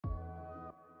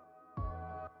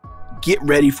Get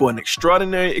ready for an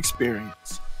extraordinary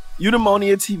experience.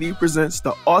 Eudaimonia TV presents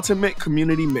the Ultimate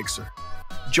Community Mixer.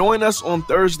 Join us on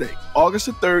Thursday, August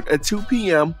the 3rd at 2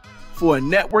 p.m. for a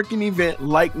networking event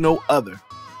like no other.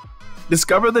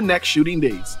 Discover the next shooting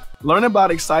days, learn about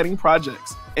exciting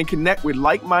projects, and connect with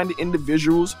like-minded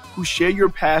individuals who share your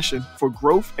passion for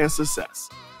growth and success.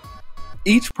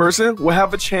 Each person will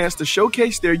have a chance to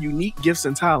showcase their unique gifts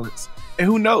and talents. And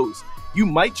who knows, you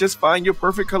might just find your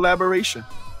perfect collaboration.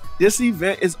 This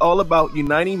event is all about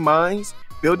uniting minds,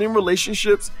 building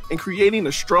relationships, and creating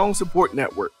a strong support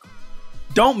network.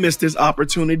 Don't miss this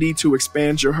opportunity to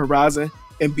expand your horizon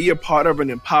and be a part of an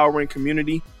empowering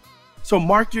community. So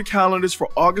mark your calendars for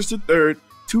August the 3rd,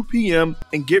 2 p.m.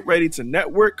 and get ready to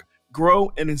network,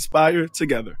 grow, and inspire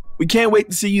together. We can't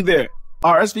wait to see you there.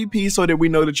 RSVP so that we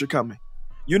know that you're coming.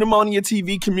 Eudaimonia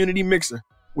TV Community Mixer,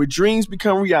 where dreams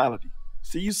become reality.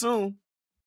 See you soon.